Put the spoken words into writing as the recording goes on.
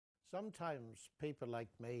Sometimes people like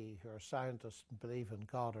me who are scientists and believe in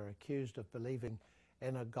God are accused of believing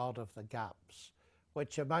in a God of the gaps,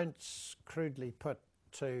 which amounts, crudely put,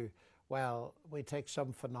 to, well, we take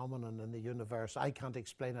some phenomenon in the universe, I can't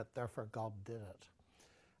explain it, therefore God did it.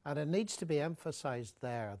 And it needs to be emphasized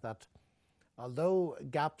there that although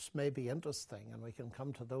gaps may be interesting, and we can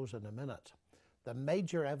come to those in a minute, the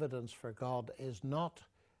major evidence for God is not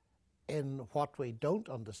in what we don't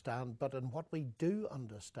understand, but in what we do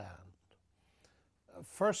understand.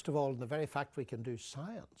 First of all, in the very fact we can do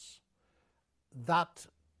science, that,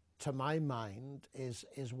 to my mind, is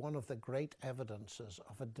one of the great evidences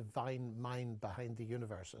of a divine mind behind the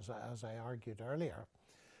universe, as I argued earlier.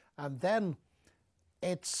 And then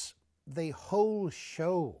it's the whole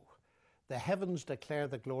show. The heavens declare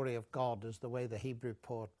the glory of God is the way the Hebrew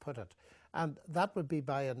poet put it. And that would be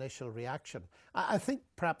my initial reaction. I think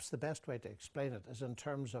perhaps the best way to explain it is in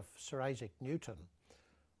terms of Sir Isaac Newton,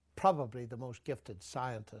 probably the most gifted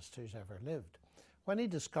scientist who's ever lived. When he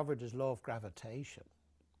discovered his law of gravitation,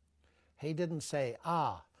 he didn't say,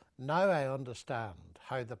 now I understand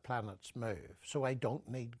how the planets move, so I don't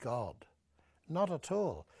need God. Not at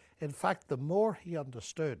all. In fact, the more he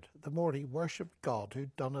understood, the more he worshipped God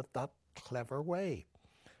who'd done it that clever way.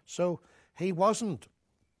 So he wasn't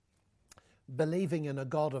believing in a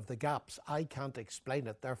God of the gaps. I can't explain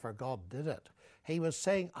it, therefore God did it. He was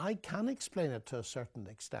saying, I can explain it to a certain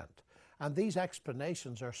extent. And these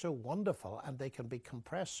explanations are so wonderful and they can be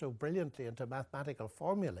compressed so brilliantly into mathematical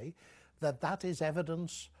formulae that that is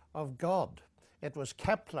evidence of God. It was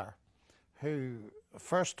Kepler who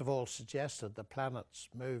first of all suggested the planets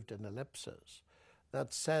moved in ellipses,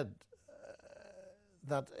 that said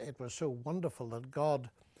that it was so wonderful that God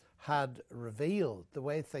had revealed the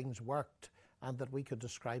way things worked and that we could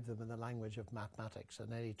describe them in the language of mathematics.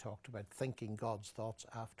 And then he talked about thinking God's thoughts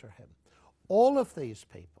after him. All of these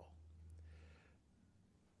people,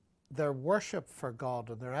 their worship for God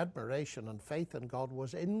and their admiration and faith in God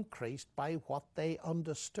was increased by what they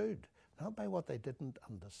understood, not by what they didn't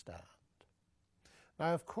understand.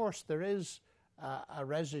 Now, of course, there is a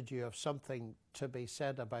residue of something to be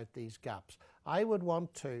said about these gaps. I would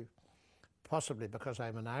want to, possibly because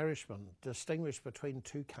I'm an Irishman, distinguish between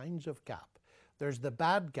two kinds of gap. There's the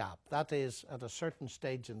bad gap. That is, at a certain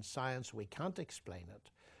stage in science, we can't explain it.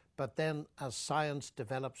 But then as science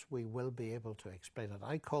develops, we will be able to explain it.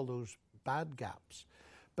 I call those bad gaps.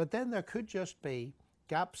 But then there could just be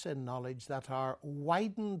gaps in knowledge that are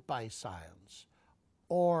widened by science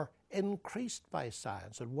or increased by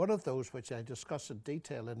science. And one of those, which I discuss in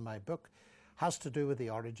detail in my book, has to do with the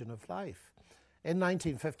origin of life. In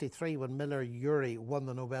 1953, when Miller-Urey won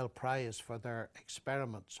the Nobel Prize for their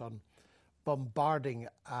experiments on bombarding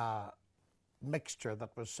a mixture that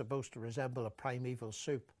was supposed to resemble a primeval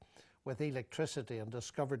soup with electricity and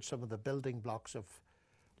discovered some of the building blocks of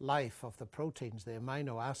life, of the proteins, the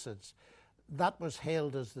amino acids, that was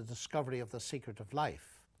hailed as the discovery of the secret of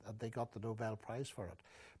life, and they got the Nobel Prize for it.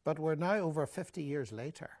 But we're now over 50 years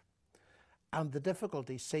later, and the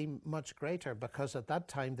difficulties seem much greater because at that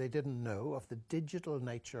time they didn't know of the digital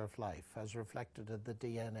nature of life as reflected in the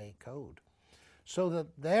DNA code. So that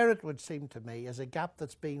there, it would seem to me, is a gap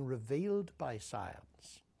that's being revealed by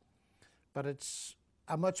science. But it's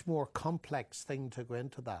a much more complex thing to go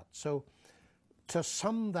into that. So to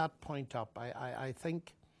sum that point up, I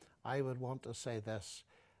think I would want to say this,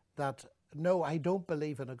 that no, I don't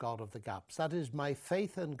believe in a God of the gaps. That is, my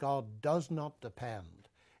faith in God does not depend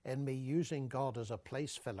in me using God as a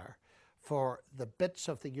place filler for the bits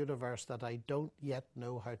of the universe that I don't yet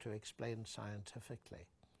know how to explain scientifically.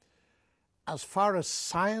 As far as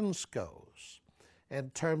science goes, in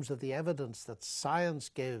terms of the evidence that science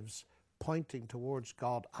gives pointing towards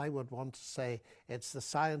God, I would want to say it's the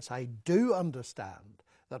science I do understand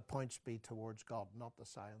that points me towards God, not the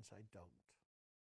science I don't.